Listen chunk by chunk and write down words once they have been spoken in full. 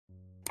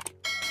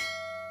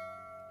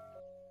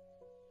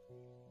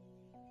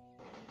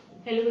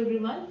Hello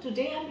everyone,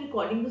 today I am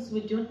recording this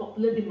video on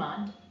popular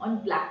demand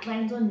on black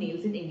lines on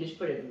nails in English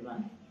for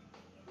everyone.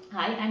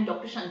 Hi, I am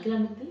Dr.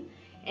 Shankila Mittal,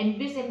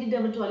 MBBS MD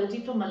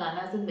Dermatology from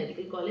Malana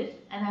Medical College,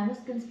 and I am a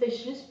skin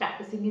specialist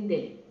practicing in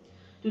Delhi.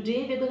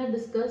 Today we are going to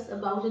discuss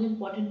about an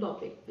important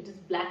topic, which is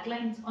black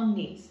lines on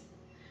nails.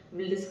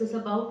 We will discuss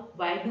about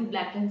why do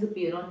black lines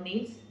appear on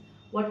nails,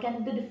 what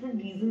can be the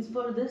different reasons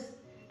for this,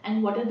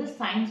 and what are the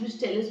signs which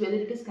tell us whether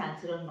it is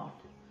cancer or not.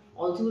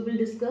 Also we will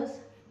discuss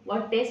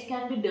what tests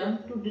can be done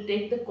to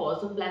detect the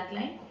cause of black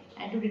line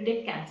and to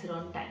detect cancer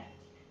on time.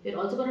 We are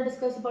also going to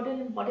discuss about an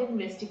important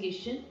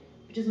investigation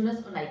which is known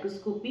as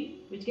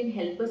onychoscopy, which can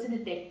help us in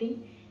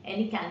detecting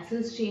any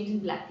cancerous change in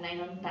black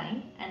line on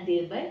time and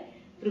thereby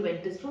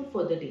prevent us from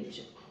further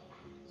danger.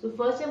 So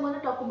first I am going to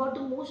talk about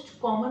the most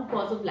common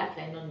cause of black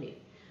line on nail,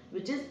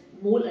 which is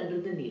mole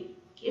under the nail.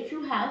 If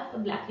you have a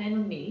black line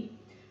on nail,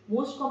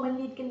 most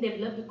commonly it can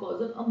develop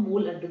because of a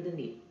mole under the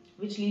nail,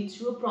 which leads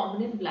to a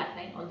prominent black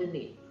line on the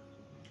nail.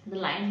 The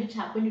lines which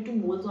happen due to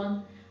moles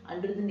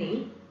under the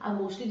nail are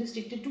mostly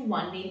restricted to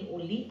one nail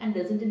only and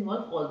doesn't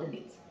involve all the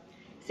nails.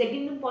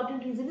 Second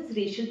important reason is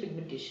racial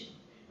pigmentation.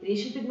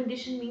 Racial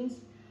pigmentation means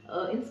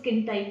in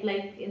skin type,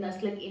 like in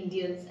us, like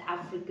Indians,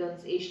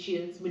 Africans,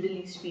 Asians, Middle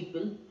East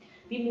people,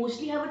 we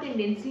mostly have a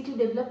tendency to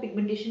develop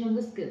pigmentation on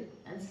the skin,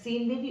 and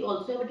same way we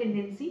also have a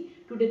tendency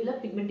to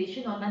develop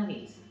pigmentation on our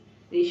nails.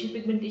 Racial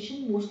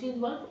pigmentation mostly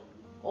involve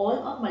all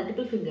or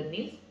multiple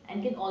fingernails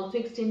and can also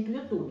extend to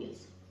your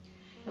toenails.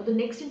 Now the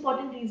next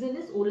important reason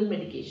is oral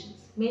medications.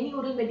 Many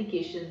oral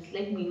medications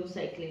like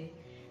minocycline,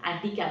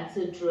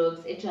 anti-cancer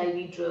drugs,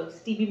 HIV drugs,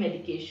 TB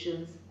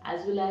medications,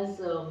 as well as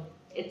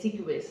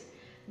HCQS.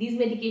 These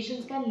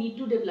medications can lead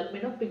to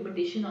development of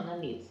pigmentation on our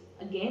nails.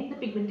 Again, the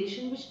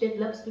pigmentation which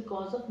develops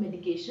because of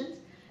medications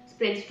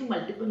spreads to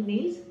multiple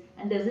nails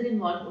and doesn't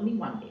involve only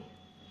one nail.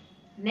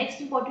 Next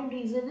important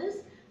reason is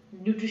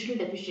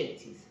nutritional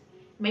deficiencies.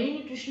 Many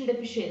nutritional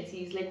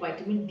deficiencies like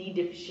vitamin D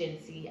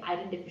deficiency,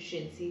 iron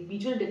deficiency,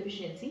 B12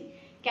 deficiency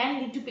can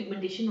lead to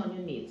pigmentation on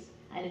your nails,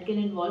 and it can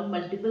involve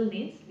multiple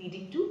nails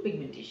leading to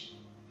pigmentation.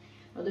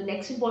 Now the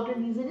next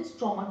important reason is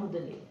trauma to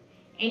the nail.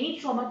 Any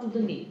trauma to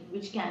the nail,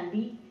 which can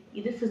be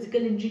either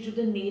physical injury to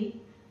the nail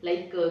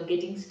like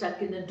getting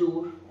stuck in a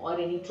door, or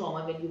any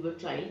trauma when you were a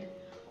child,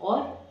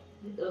 or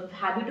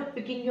habit of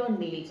picking your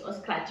nails or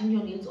scratching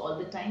your nails all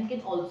the time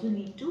can also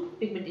lead to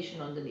pigmentation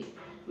on the nail,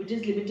 which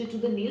is limited to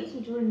the nails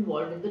which were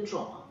involved in the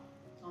trauma.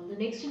 Now, the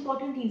next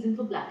important reason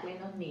for black line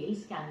on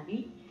nails can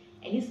be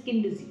any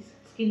skin disease.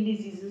 Skin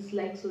diseases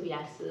like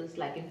psoriasis,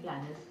 lichen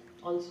planus,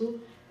 also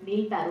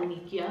nail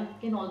paronychia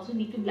can also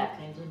lead to black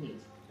lines on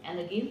nails. And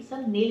again,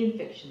 some nail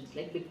infections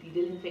like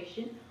bacterial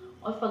infection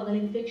or fungal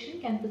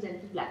infection can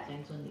present with black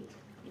lines on nails.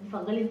 In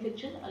fungal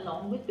infection,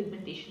 along with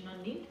pigmentation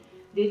on nail,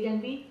 there can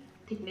be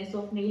thickness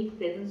of nail,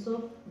 presence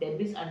of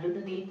debris under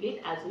the nail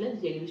plate, as well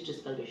as yellowish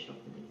discoloration of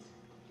the nails.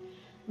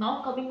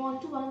 Now coming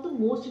on to one of the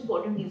most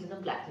important reasons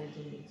of black lines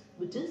on nails,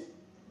 which is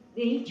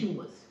nail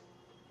tumors.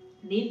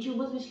 Nail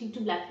tumors which lead to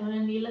black line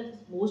on nail are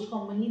most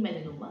commonly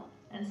melanoma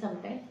and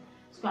sometimes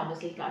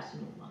squamous cell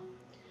carcinoma.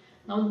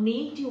 Now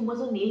nail tumors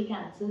or nail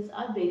cancers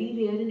are very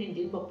rare in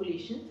Indian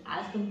populations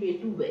as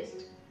compared to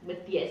West.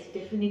 But yes,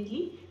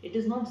 definitely it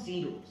is not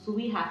zero. So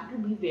we have to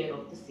be aware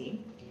of the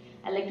same.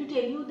 I'd like to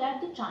tell you that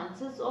the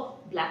chances of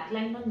black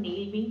line on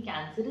nail being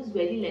cancer is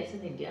very less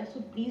in India. So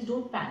please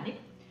don't panic.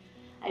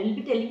 I will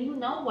be telling you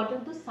now what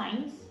are the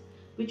signs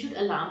which should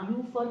alarm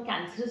you for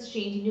cancerous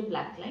change in your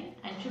black line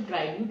and should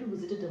drive you to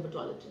visit a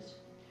dermatologist.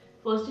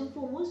 First and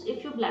foremost,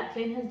 if your black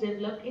line has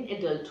developed in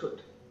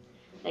adulthood,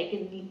 like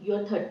in your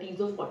 30s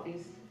or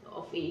 40s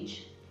of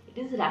age,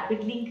 it is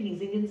rapidly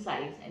increasing in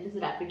size and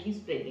is rapidly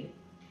spreading.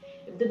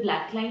 If the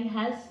black line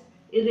has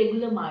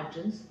irregular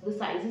margins, the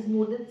size is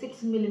more than 6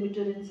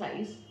 mm in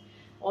size,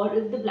 or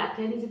if the black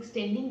line is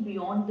extending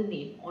beyond the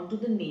nail onto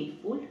the nail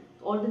fold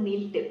or the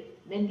nail tip,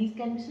 then these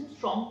can be some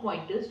strong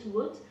pointers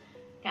towards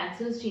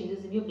cancerous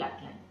changes in your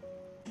black line.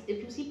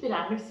 If you see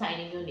pyramid sign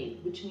in your nail,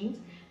 which means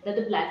that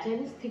the black line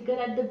is thicker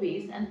at the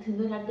base and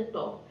thinner at the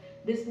top,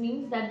 this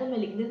means that the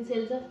malignant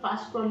cells are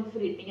fast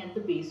proliferating at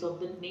the base of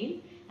the nail,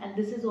 and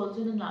this is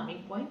also an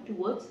alarming point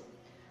towards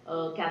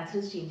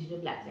cancerous change in your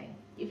black line.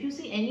 If you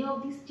see any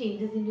of these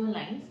changes in your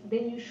lines,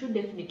 then you should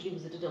definitely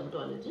visit a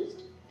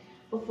dermatologist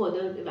for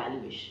further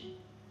evaluation.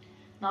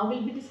 Now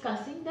we'll be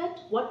discussing that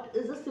what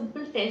is a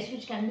simple test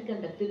which can be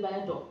conducted by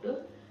a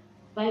doctor,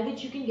 by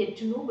which you can get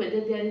to know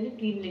whether there are any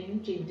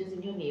pre-malignant changes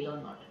in your nail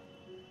or not.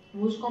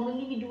 Most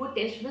commonly we do a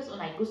test known as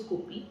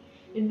onychoscopy,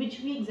 in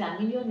which we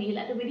examine your nail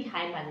at a very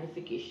high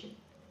magnification.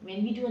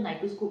 When we do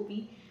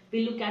onychoscopy,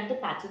 we look at the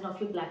pattern of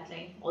your black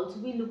line. Also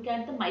we look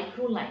at the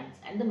micro lines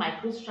and the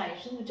micro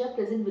striations which are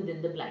present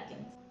within the black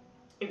lines.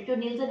 If your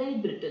nails are very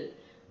brittle,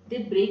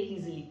 they break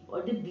easily,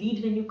 or they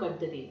bleed when you cut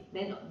the nail,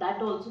 then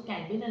that also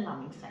can be an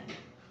alarming sign.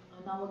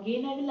 Now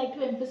again, I would like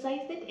to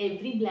emphasize that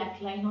every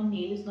black line on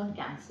nail is not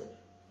cancer.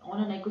 On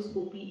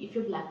onychoscopy, if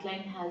your black line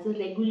has a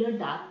regular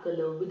dark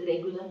color with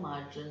regular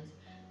margins,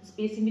 the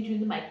spacing between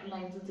the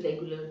microlines is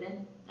regular,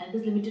 then and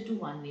is limited to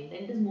one nail,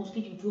 then it is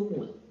mostly due to a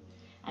mole.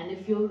 And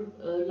if your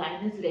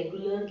line is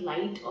regular,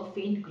 light or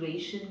faint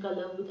grayish in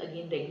color with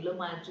again regular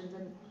margins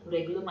and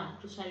regular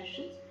macro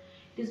striations,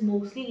 it is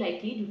mostly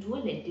likely due to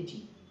a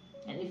lentigine.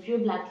 And if your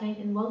black line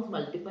involves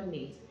multiple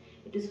nails,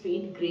 it is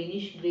faint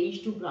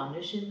grayish to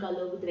brownish in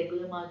color with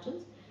regular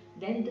margins,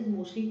 then it is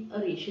mostly a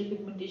racial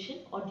pigmentation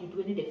or due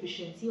to any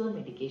deficiency or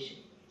medication.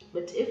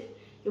 But if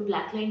your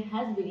black line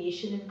has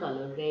variation in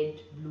color, red,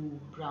 blue,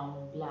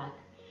 brown, black,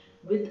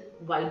 with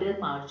wider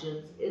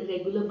margins,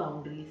 irregular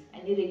boundaries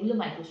and irregular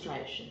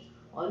microstriations,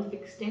 or if it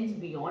extends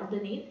beyond the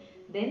nail,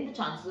 then the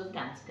chances of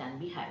cancer can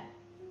be high.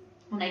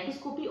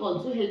 Onychoscopy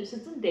also helps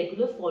us in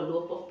regular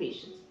follow-up of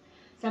patients.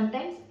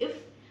 Sometimes if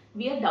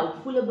we are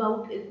doubtful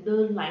about the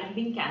line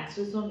being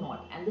cancerous or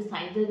not and the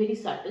signs are very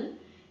subtle,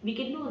 we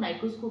can do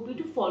onychoscopy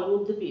to follow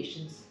up the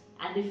patients,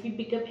 and if we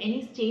pick up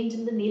any change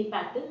in the nail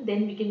pattern,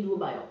 then we can do a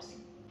biopsy.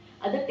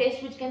 Other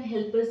tests which can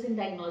help us in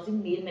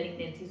diagnosing nail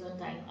malignancies on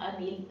time are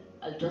nail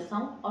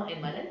ultrasound or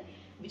MRI,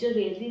 which are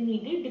rarely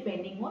needed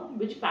depending on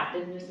which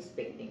pattern you are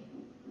suspecting.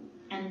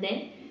 And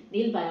then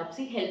nail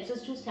biopsy helps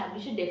us to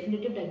establish a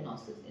definitive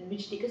diagnosis, in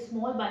which take a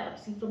small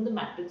biopsy from the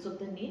matrix of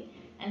the nail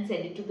and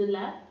send it to the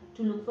lab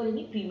to look for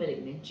any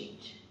pre-malignant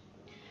change.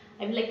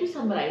 I would like to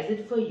summarize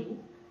it for you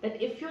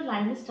that if your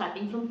line is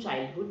starting from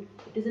childhood,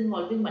 it is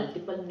involving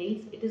multiple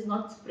nails, it is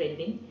not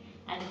spreading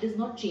and it is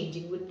not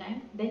changing with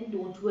time, then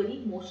don't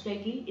worry, most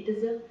likely it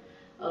is a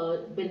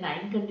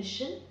benign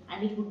condition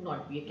and it would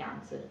not be a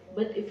cancer.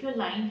 But if your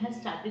line has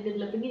started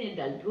developing in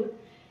adulthood,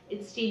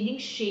 it's changing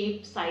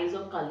shape, size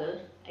or color,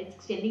 it's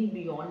extending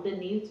beyond the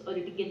nails or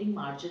it is getting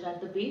margin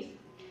at the base,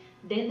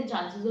 then the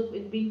chances of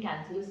it being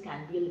cancerous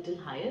can be a little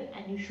higher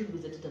and you should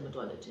visit a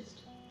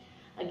dermatologist.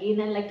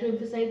 Again, I'd like to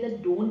emphasize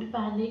that don't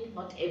panic,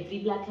 not every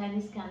black line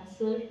is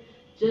cancer.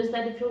 Just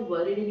that if you're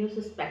worried and you're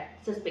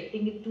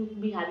suspecting it to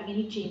be having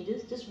any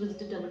changes, just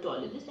visit a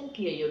dermatologist and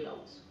clear your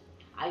doubts.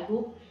 I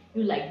hope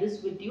you like this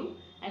video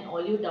and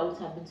all your doubts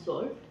have been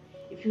solved.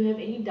 If you have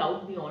any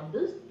doubt beyond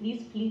this,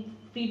 please feel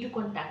free to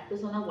contact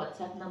us on our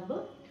WhatsApp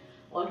number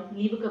or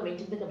leave a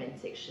comment in the comment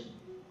section.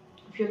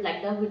 If you have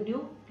liked our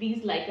video,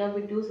 please like our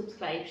video,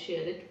 subscribe,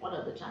 share it on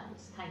other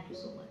channels. Thank you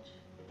so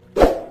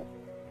much.